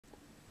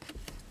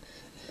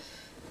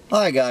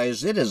Hi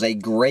guys, it is a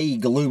gray,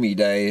 gloomy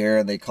day here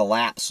in the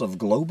collapse of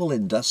global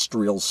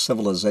industrial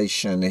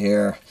civilization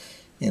here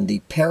in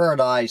the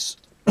paradise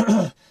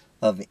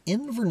of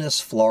Inverness,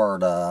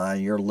 Florida.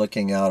 You're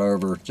looking out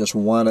over just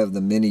one of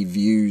the many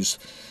views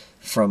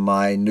from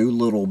my new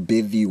little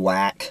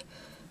bivouac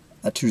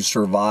to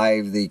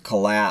survive the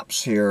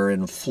collapse here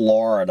in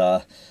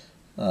Florida.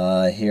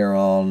 Here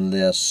on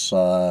this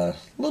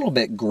little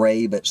bit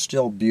gray but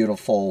still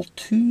beautiful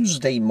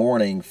Tuesday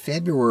morning,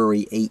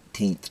 February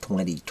 18th,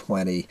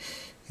 2020.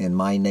 And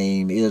my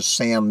name is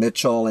Sam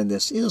Mitchell, and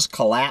this is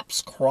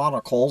Collapse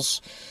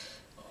Chronicles,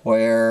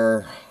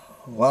 where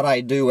what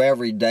I do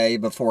every day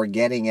before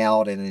getting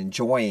out and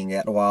enjoying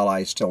it while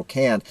I still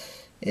can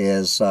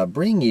is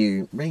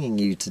bringing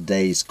you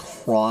today's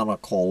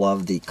chronicle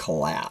of the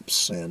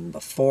collapse. And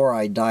before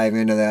I dive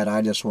into that,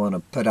 I just want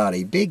to put out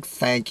a big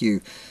thank you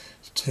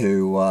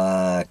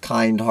to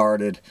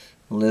kind-hearted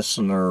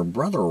listener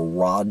Brother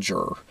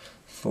Rueger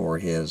for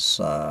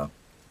his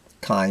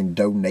kind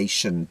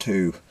donation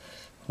to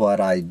what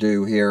I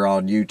do here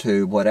on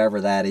YouTube, whatever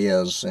that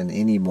is, and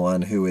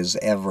anyone who has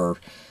ever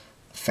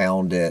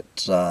found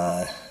it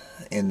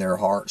in their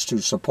hearts to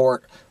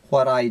support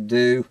what I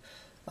do.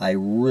 I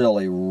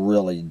really,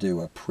 really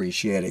do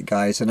appreciate it,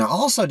 guys. And I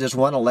also just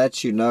want to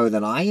let you know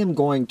that I am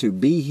going to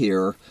be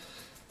here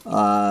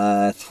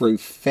through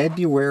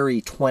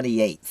February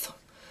 28th.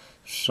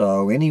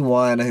 So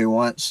anyone who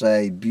wants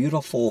a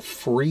beautiful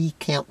free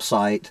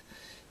campsite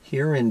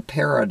here in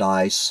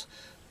paradise,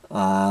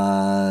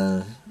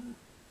 I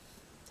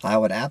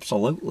would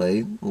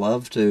absolutely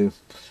love to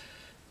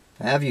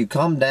have you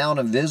come down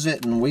and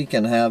visit, and we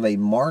can have a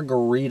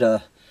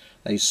margarita,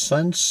 a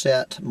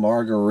sunset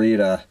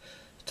margarita,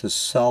 to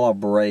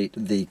celebrate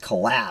the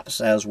collapse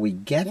as we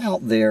get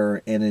out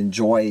there and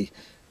enjoy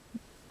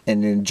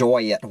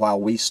it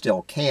while we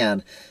still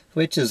can,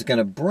 which is going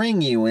to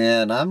bring you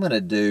in. I'm going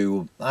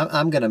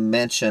to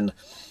mention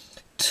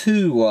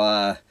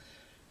two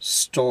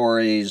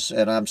stories,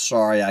 and I'm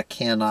sorry I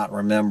cannot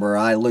remember.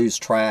 I lose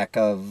track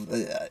of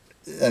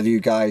you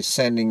guys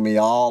sending me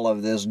all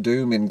of this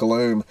doom and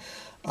gloom.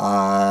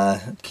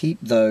 Keep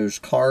those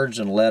cards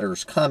and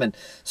letters coming.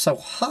 So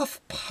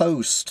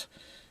Huffpost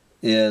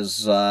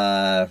is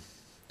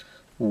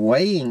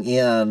weighing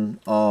in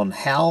on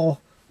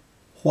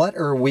what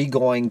are we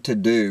going to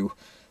do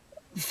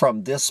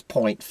from this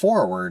point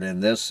forward.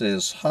 And this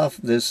is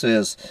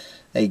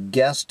a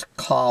guest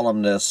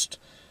columnist.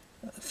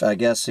 I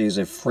guess he's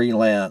a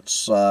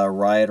freelance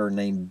writer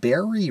named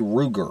Barry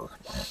Rueger,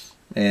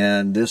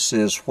 and this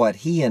is what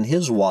he and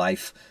his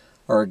wife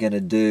are going to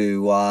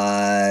do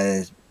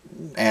as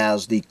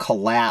the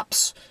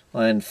collapse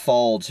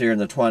unfolds here in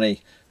the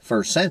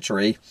 21st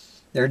century.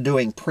 They're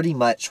doing pretty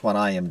much what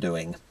I am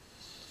doing.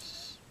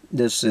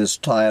 This is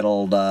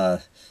titled,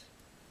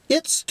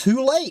 "It's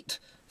Too Late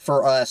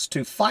for Us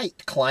to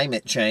Fight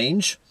Climate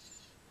Change.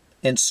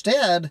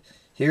 Instead,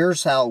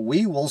 here's how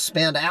we will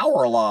spend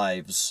our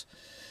lives.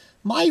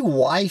 My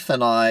wife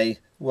and I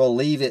will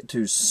leave it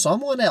to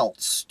someone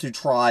else to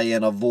try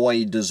and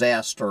avoid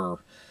disaster.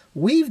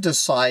 We've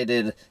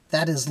decided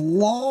that as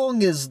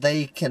long as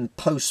they can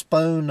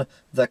postpone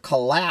the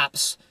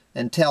collapse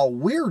until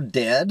we're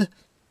dead,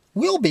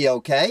 we'll be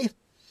okay."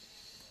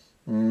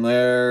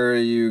 There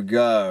you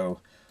go.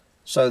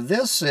 So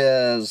this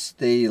is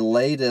the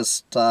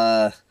latest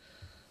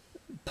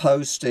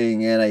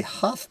posting in a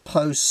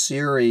Huffpost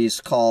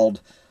series called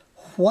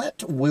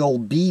 "What Will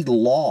Be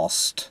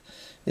Lost?"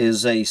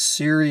 Is a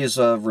series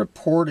of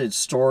reported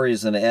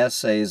stories and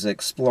essays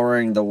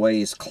exploring the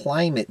ways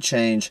climate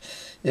change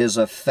is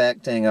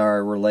affecting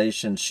our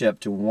relationship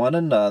to one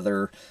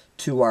another,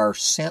 to our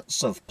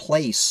sense of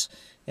place,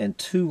 and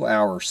to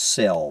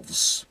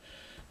ourselves.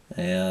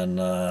 And,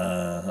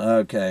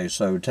 okay,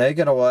 so take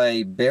it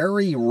away,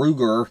 Barry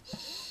Rueger,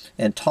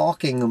 and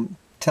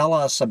tell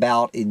us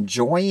about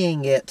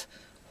enjoying it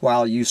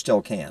while you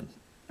still can.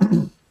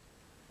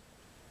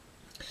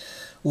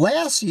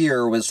 Last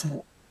year was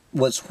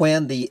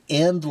when the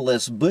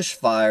endless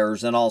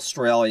bushfires in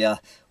Australia,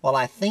 well,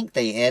 I think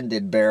they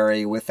ended,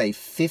 Barry, with a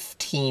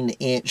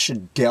 15-inch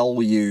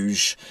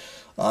deluge.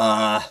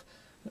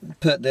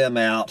 Put them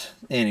out.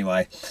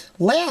 Anyway,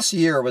 last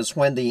year was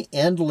when the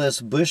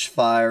endless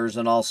bushfires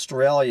in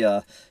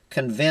Australia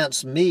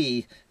convinced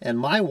me and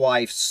my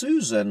wife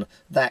Susan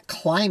that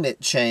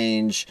climate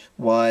change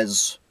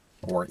was,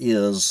 or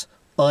is,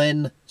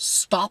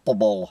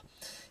 unstoppable.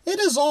 It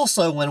is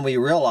also when we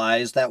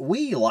realized that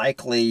we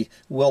likely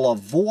will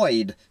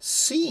avoid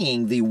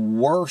seeing the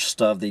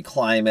worst of the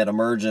climate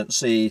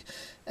emergency.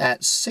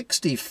 At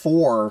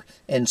 64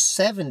 and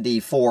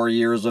 74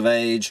 years of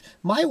age,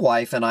 my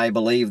wife and I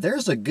believe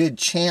there's a good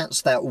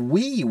chance that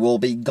we will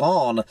be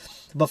gone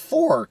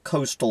before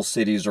coastal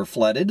cities are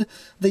flooded,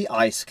 the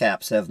ice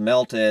caps have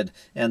melted,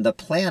 and the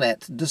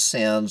planet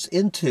descends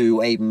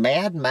into a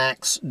Mad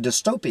Max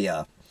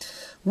dystopia.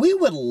 We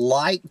would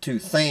like to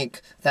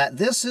think that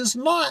this is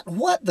not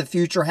what the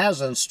future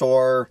has in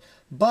store,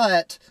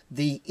 but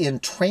the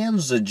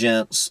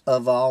intransigence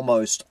of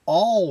almost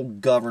all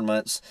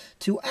governments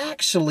to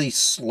actually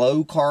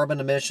slow carbon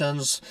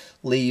emissions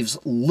leaves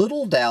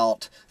little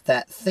doubt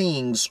that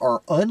things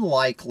are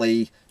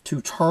unlikely to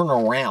turn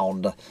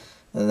around.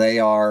 They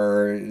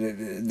are,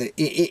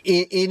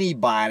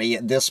 anybody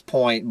at this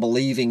point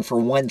believing for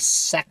 1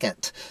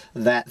 second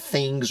that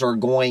things are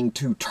going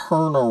to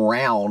turn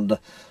around,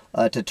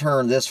 to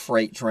turn this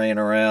freight train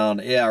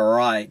around, yeah,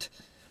 right.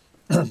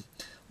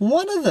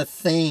 One of the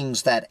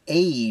things that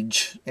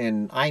age,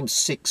 and I'm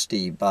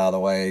 60, by the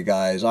way,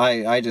 guys.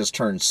 I just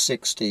turned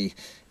 60,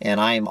 and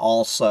I'm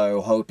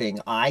also hoping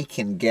I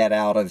can get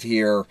out of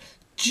here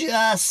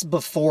just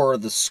before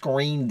the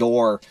screen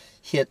door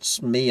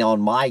hits me on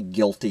my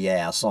guilty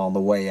ass on the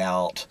way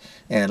out.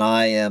 And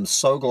I am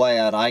so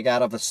glad I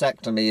got a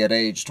vasectomy at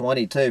age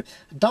 22. I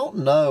don't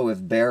know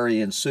if Barry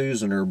and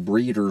Susan are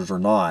breeders or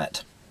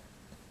not.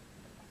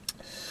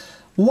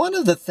 One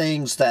of the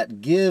things that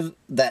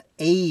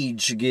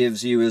age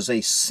gives you is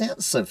a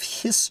sense of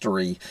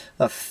history,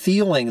 a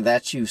feeling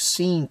that you've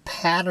seen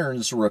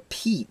patterns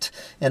repeat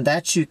and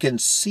that you can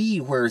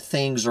see where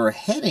things are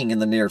heading in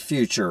the near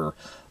future.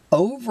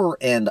 Over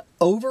and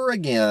over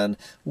again,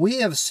 we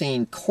have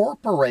seen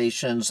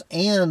corporations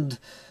and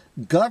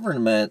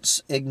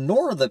governments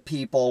ignore the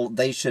people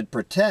they should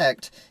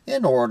protect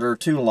in order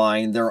to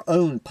line their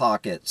own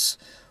pockets.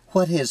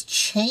 What has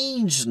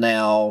changed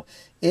now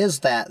is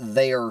that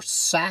they are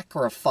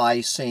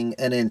sacrificing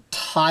an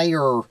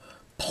entire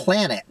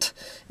planet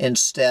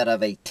instead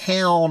of a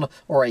town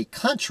or a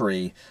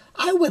country.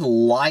 I would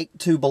like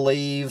to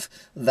believe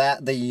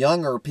that the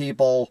younger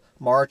people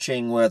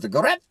marching with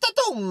Greta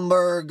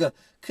Thunberg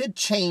could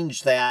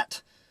change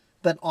that,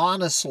 but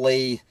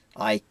honestly,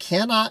 I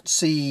cannot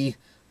see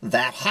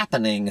that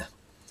happening.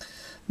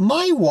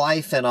 My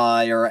wife and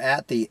I are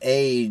at the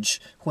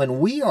age when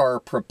we are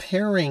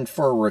preparing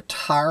for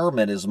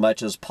retirement as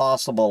much as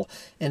possible.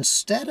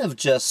 Instead of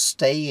just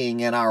staying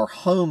in our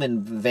home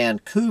in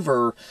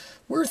Vancouver,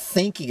 we're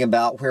thinking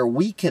about where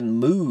we can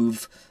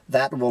move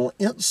that will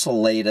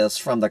insulate us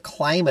from the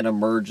climate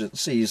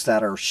emergencies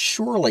that are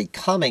surely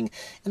coming.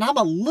 And I'm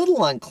a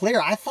little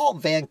unclear. I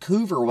thought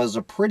Vancouver was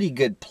a pretty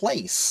good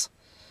place.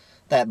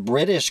 That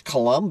British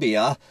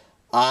Columbia,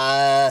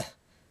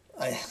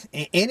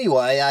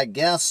 anyway, I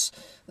guess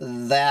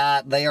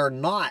that they are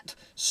not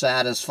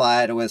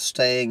satisfied with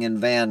staying in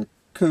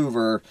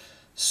Vancouver.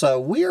 So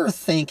we're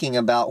thinking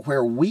about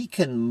where we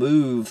can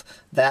move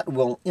that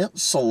will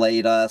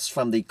insulate us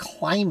from the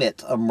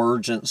climate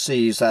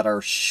emergencies that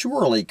are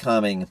surely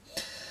coming.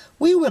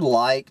 We would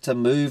like to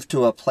move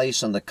to a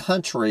place in the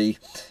country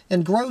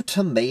and grow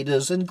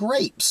tomatoes and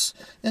grapes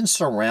and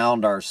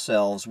surround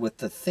ourselves with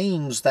the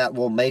things that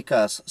will make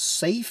us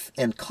safe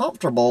and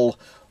comfortable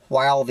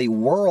while the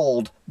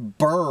world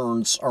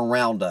burns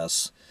around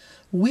us.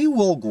 We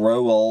will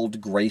grow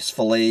old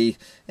gracefully,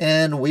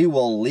 and we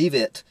will leave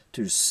it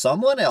to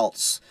someone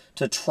else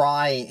to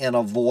try and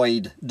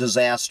avoid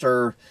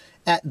disaster.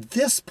 At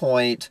this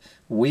point,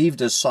 we've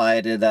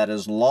decided that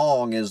as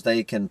long as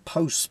they can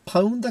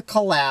postpone the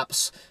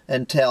collapse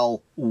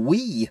until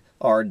we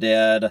are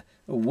dead,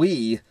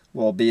 we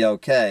will be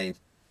okay.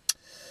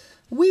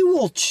 We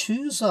will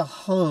choose a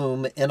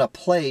home in a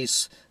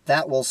place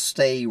that will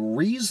stay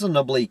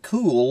reasonably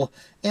cool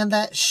and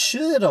that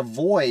should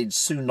avoid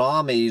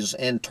tsunamis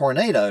and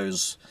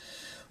tornadoes.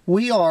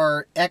 We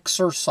are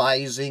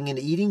exercising and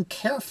eating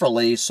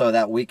carefully so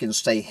that we can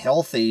stay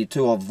healthy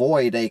to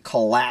avoid a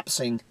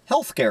collapsing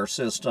healthcare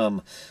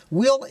system.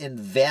 We'll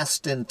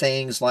invest in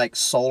things like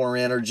solar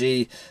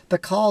energy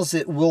because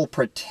it will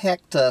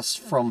protect us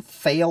from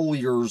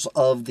failures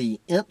of the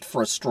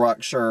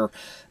infrastructure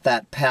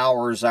that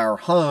powers our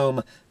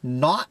home,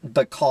 not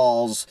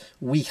because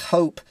we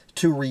hope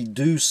to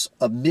reduce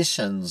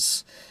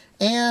emissions.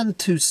 And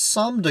to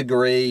some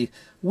degree,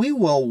 we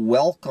will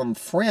welcome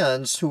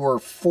friends who are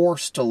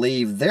forced to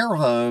leave their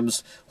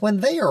homes when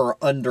they are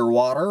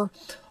underwater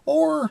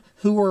or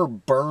who are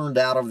burned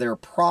out of their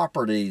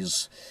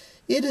properties.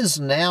 It is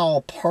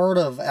now part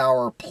of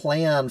our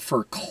plan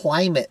for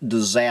climate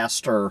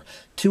disaster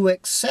to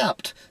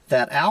accept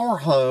that our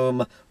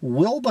home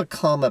will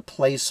become a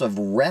place of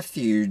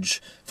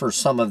refuge for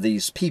some of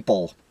these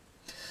people.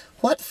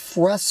 What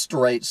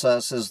frustrates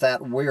us is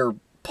that we're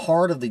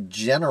part of the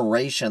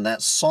generation that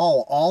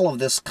saw all of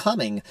this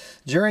coming.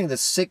 During the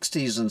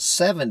 60s and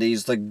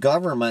 70s, the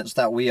governments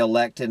that we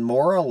elected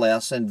more or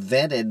less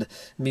invented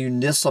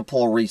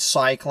municipal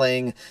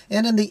recycling,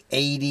 and in the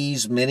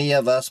 80s, many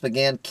of us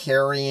began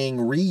carrying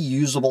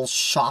reusable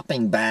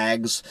shopping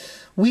bags.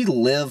 We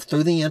lived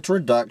through the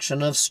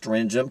introduction of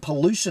stringent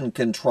pollution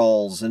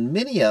controls, and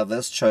many of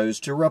us chose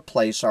to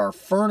replace our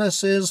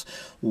furnaces,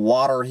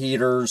 water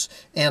heaters,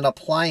 and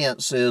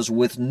appliances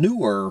with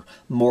newer,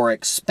 more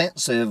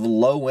expensive,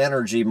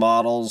 low-energy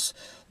models.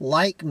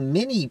 Like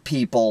many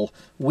people,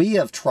 we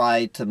have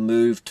tried to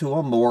move to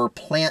a more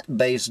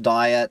plant-based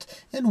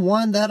diet and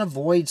one that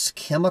avoids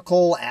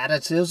chemical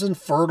additives and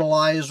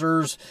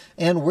fertilizers,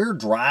 and we're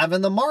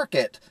driving the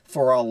market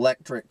for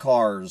electric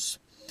cars.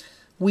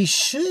 We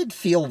should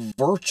feel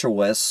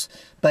virtuous,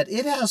 but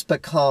it has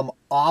become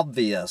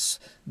obvious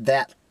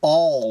that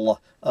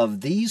all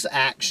of these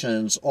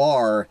actions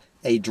are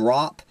a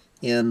drop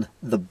in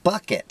the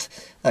bucket.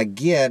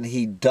 Again,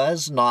 he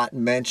does not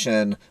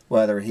mention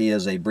whether he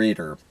is a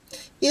breeder.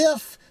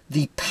 If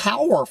the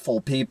powerful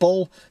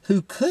people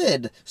who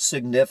could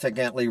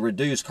significantly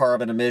reduce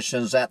carbon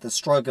emissions at the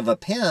stroke of a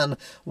pen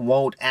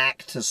won't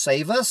act to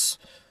save us,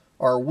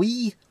 are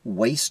we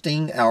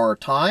wasting our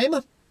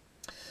time?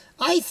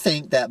 I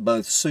think that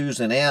both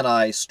Susan and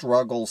I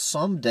struggle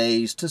some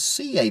days to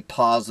see a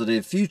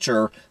positive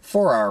future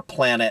for our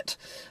planet,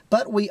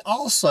 but we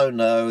also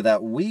know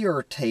that we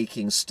are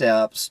taking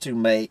steps to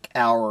make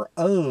our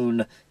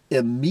own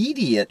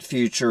immediate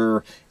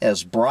future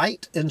as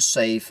bright and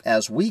safe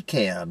as we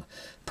can.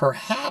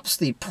 Perhaps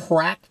the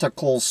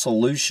practical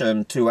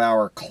solution to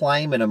our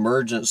climate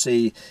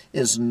emergency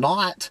is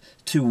not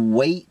to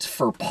wait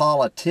for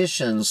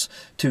politicians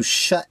to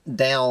shut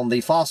down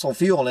the fossil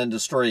fuel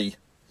industry.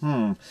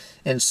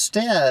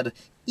 Instead,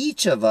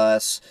 each of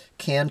us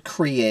can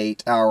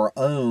create our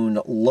own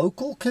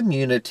local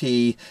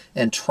community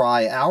and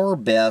try our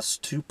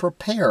best to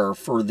prepare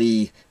for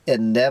the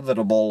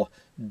inevitable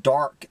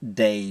dark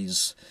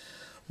days.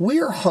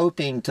 We're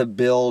hoping to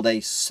build a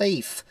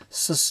safe,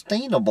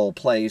 sustainable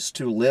place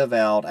to live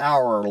out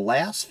our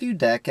last few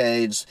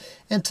decades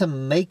and to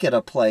make it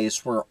a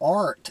place where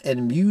art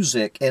and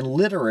music and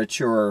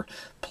literature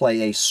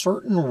play a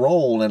certain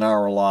role in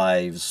our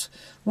lives.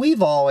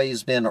 We've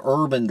always been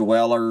urban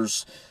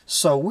dwellers,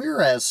 so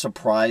we're as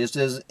surprised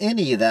as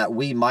any that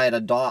we might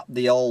adopt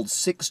the old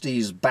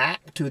 60s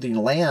back to the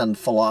land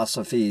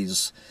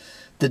philosophies.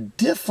 The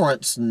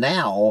difference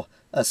now,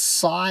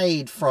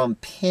 aside from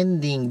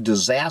pending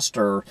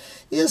disaster,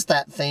 is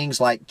that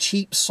things like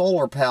cheap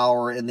solar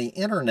power and the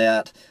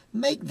internet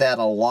make that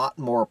a lot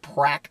more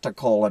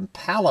practical and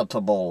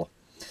palatable.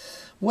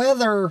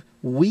 Whether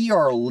we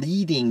are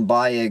leading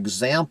by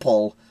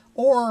example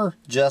or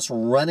just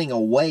running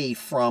away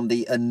from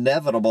the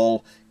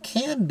inevitable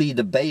can be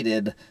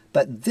debated,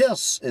 but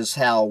this is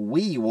how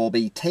we will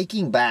be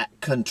taking back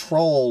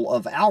control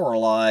of our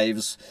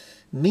lives.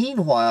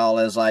 Meanwhile,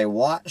 as I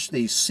watch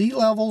the sea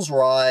levels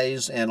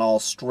rise and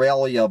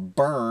Australia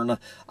burn,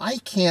 I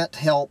can't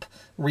help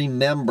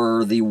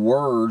remember the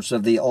words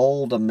of the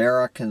old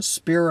American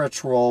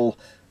spiritual,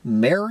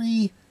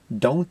 "Mary,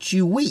 don't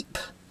you weep."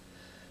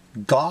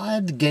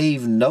 God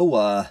gave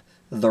Noah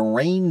the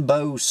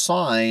rainbow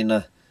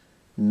sign,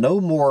 no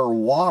more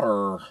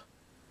water,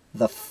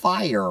 the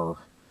fire,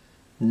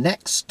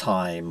 next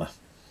time.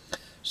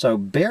 So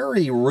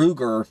Barry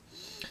Rueger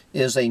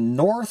is a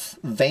North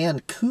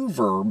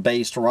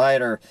Vancouver-based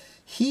writer.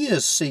 He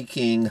is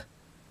seeking,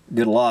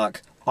 good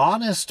luck,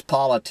 honest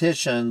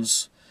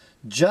politicians,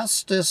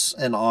 justice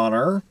and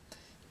honor,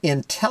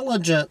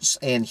 intelligence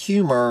and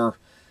humor,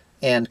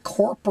 and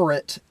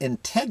corporate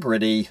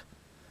integrity.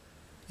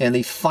 And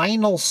the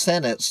final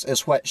sentence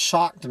is what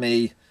shocked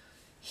me.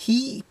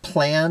 He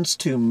plans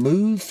to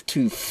move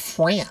to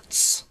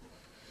France.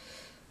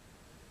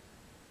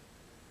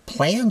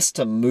 Plans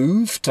to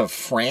move to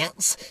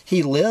France?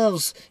 He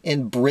lives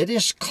in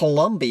British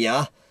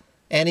Columbia,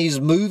 and he's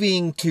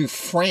moving to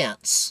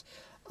France.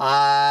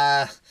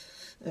 Anyway,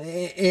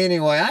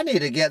 I need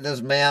to get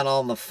this man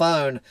on the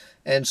phone.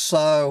 And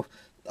so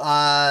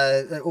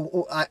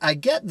I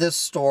get this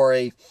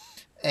story,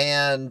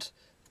 and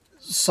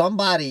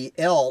somebody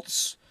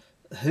else,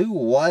 who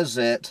was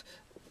it,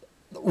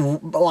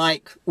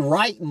 like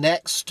right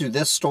next to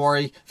this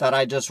story that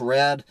I just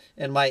read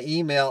in my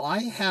email, I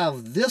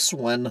have this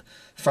one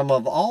from,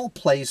 of all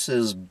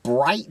places,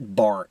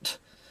 Breitbart.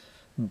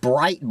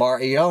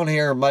 Breitbart. You don't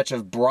hear much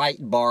of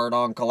Breitbart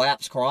on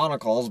Collapse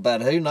Chronicles,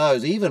 but who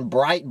knows, even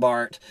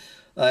Breitbart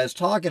is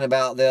talking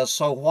about this.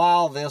 So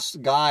while this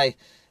guy,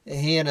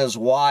 he and his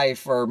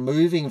wife are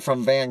moving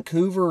from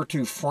Vancouver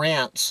to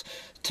France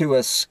to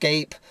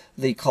escape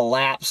the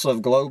collapse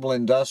of global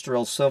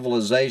industrial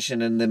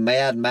civilization in the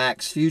Mad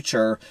Max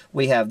future,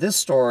 we have this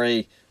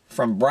story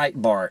from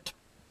Breitbart.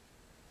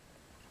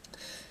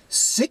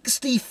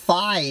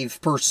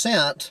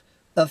 65%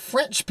 of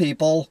French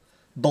people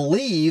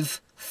believe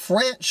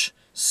French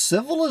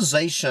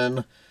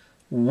civilization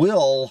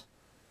will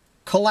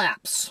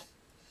collapse.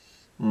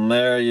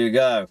 There you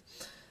go.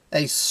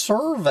 A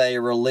survey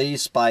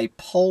released by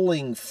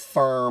polling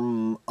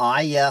firm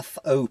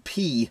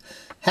IFOP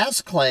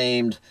has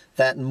claimed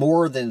that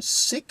more than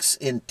 6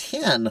 in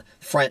 10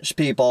 French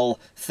people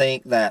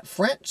think that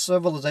French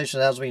civilization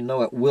as we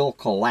know it will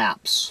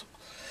collapse.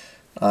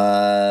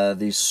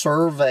 The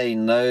survey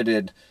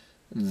noted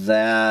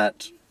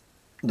that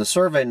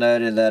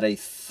a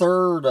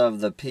third of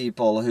the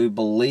people who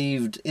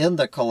believed in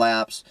the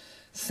collapse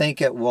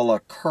think it will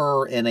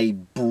occur in a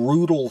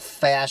brutal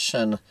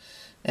fashion,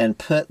 and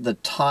put the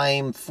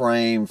time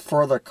frame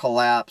for the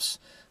collapse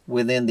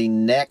within the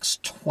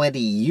next 20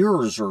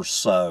 years or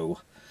so.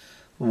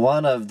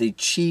 One of the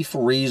chief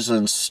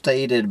reasons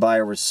stated by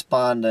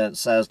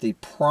respondents as the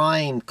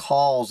prime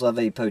cause of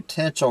a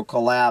potential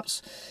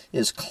collapse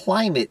is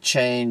climate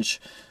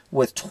change,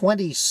 with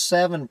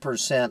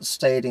 27%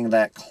 stating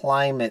that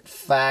climate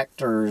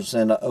factors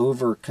and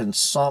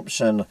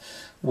overconsumption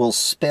will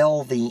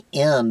spell the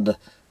end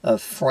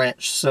of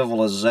French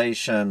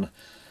civilization.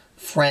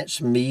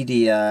 French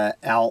media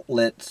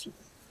outlets,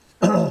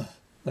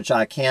 which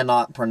I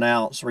cannot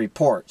pronounce,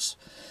 reports.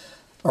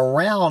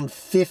 Around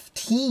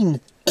 15%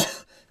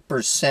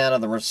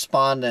 of the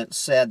respondents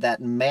said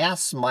that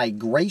mass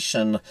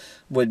migration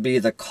would be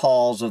the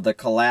cause of the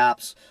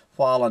collapse,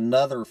 while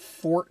another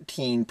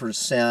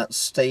 14%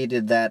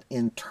 stated that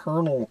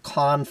internal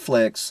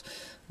conflicts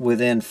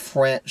within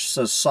French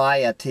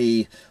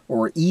society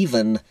or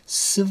even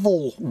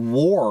civil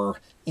war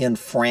in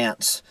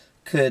France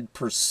could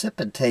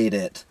precipitate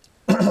it.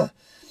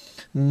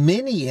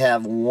 Many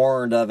have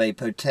warned of a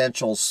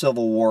potential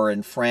civil war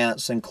in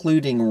France,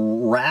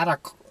 including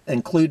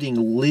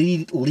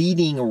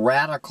leading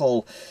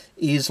radical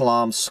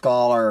Islam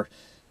scholar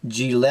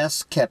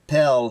Gilles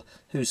Kepel,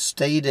 who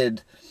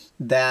stated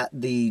that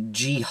the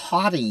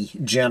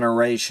jihadi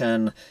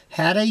generation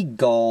had a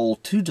goal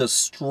to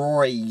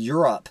destroy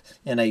Europe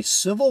in a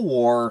civil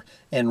war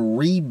and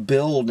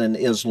rebuild an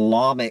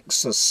Islamic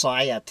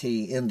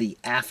society in the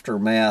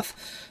aftermath.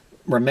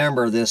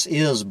 Remember, this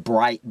is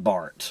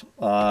Breitbart.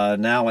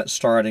 Now it's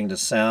starting to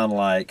sound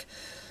like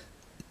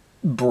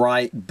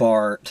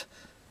Breitbart.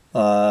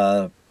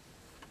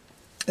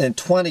 In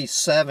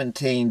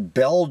 2017,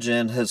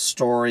 Belgian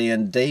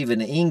historian David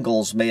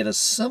Ingels made a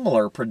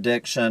similar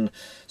prediction,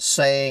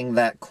 saying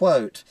that,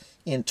 quote,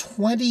 in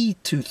 20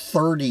 to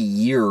 30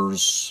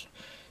 years,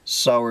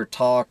 so we're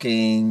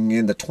talking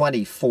in the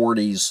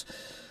 2040s,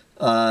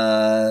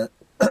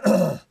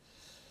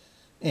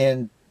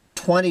 in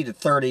 20 to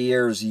 30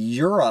 years,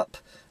 Europe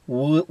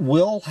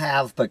will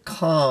have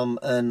become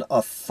an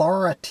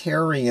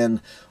authoritarian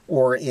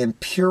or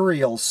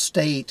imperial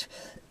state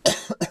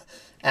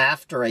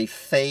after a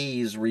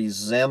phase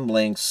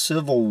resembling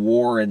civil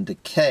war and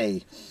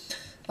decay.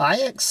 I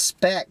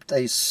expect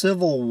a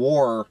civil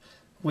war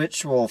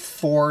which will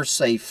force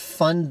a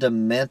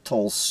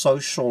fundamental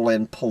social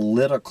and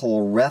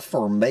political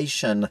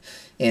reformation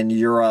in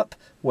Europe,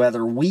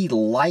 whether we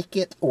like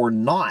it or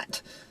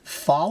not,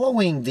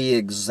 following the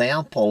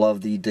example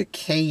of the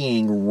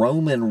decaying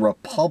Roman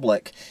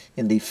Republic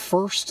in the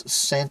 1st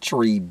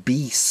century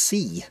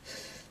BC.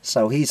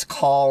 So he's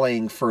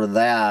calling for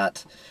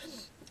that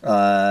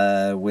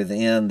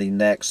within the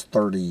next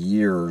 30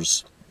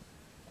 years.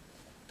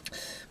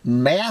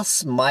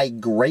 Mass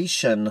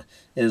migration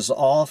is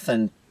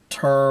often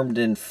termed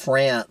in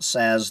France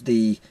as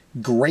the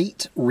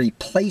Great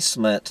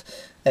Replacement,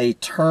 a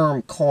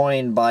term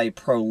coined by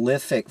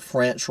prolific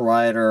French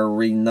writer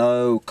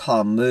Renaud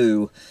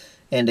Camus,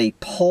 and a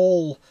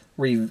poll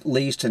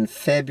released in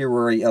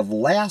February of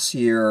last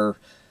year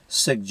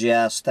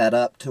suggests that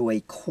up to a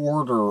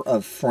quarter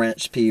of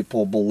French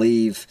people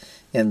believe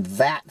in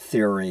that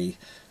theory.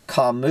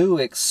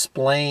 Camus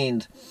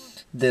explained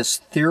this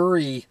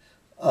theory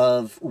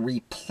of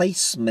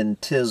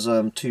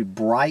replacementism to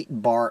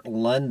Breitbart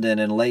London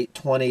in late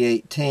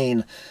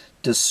 2018,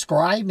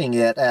 describing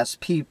it as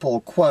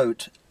people,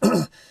 quote,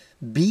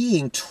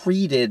 being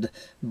treated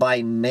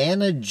by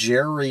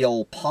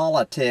managerial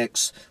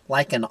politics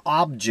like an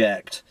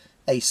object,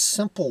 a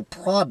simple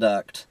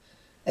product,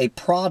 a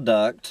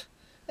producer,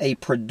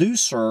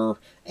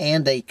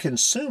 and a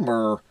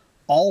consumer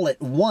all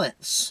at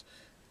once,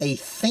 a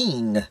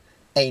thing,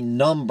 a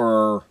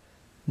number,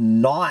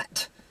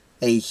 not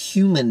a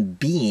human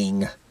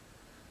being,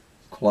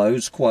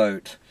 close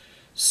quote.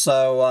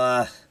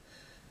 So,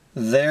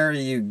 there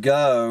you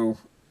go.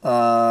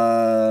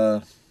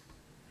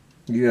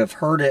 You have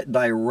heard it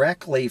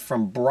directly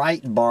from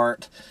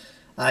Breitbart.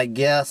 I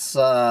guess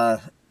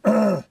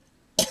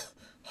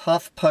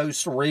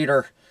Huffpost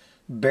reader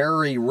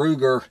Barry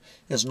Rueger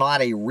is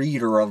not a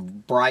reader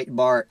of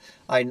Breitbart.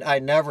 I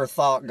never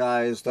thought,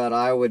 guys, that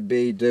I would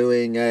be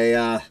doing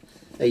a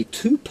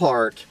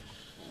two-part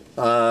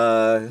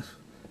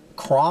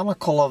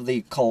Chronicle of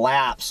the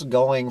Collapse,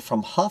 going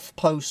from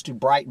Huffpost to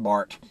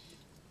Breitbart.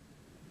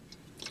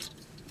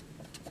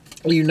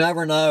 You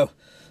never know.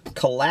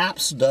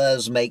 Collapse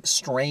does make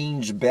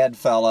strange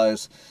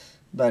bedfellows.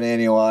 But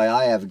anyway,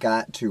 I have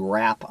got to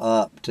wrap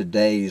up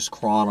today's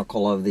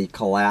Chronicle of the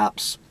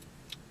Collapse,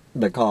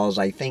 because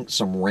I think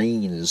some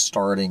rain is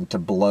starting to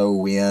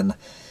blow in.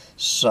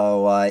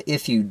 So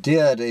if you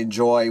did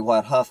enjoy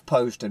what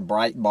Huffpost and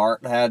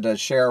Breitbart had to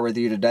share with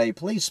you today,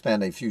 please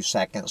spend a few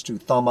seconds to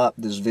thumb up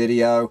this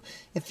video.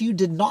 If you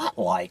did not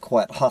like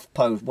what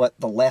Huffpost, what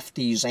the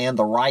lefties and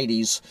the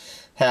righties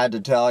had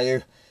to tell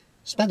you,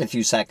 spend a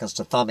few seconds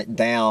to thumb it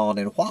down.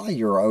 And while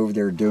you're over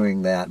there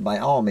doing that, by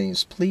all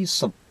means,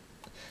 please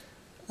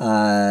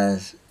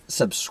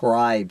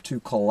subscribe to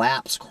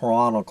Collapse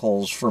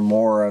Chronicles for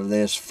more of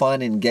this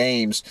fun and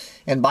games.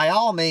 And by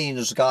all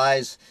means,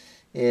 guys,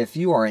 if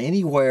you are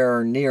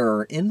anywhere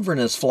near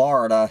Inverness,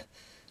 Florida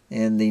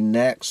in the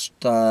next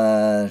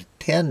 10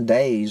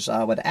 days,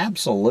 I would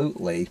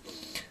absolutely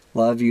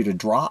love you to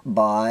drop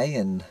by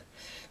and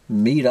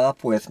meet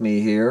up with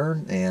me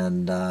here,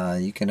 and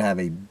you can have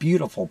a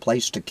beautiful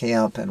place to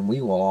camp, and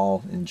we will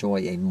all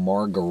enjoy a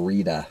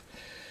margarita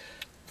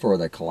for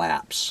the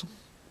collapse.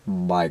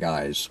 Bye,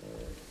 guys.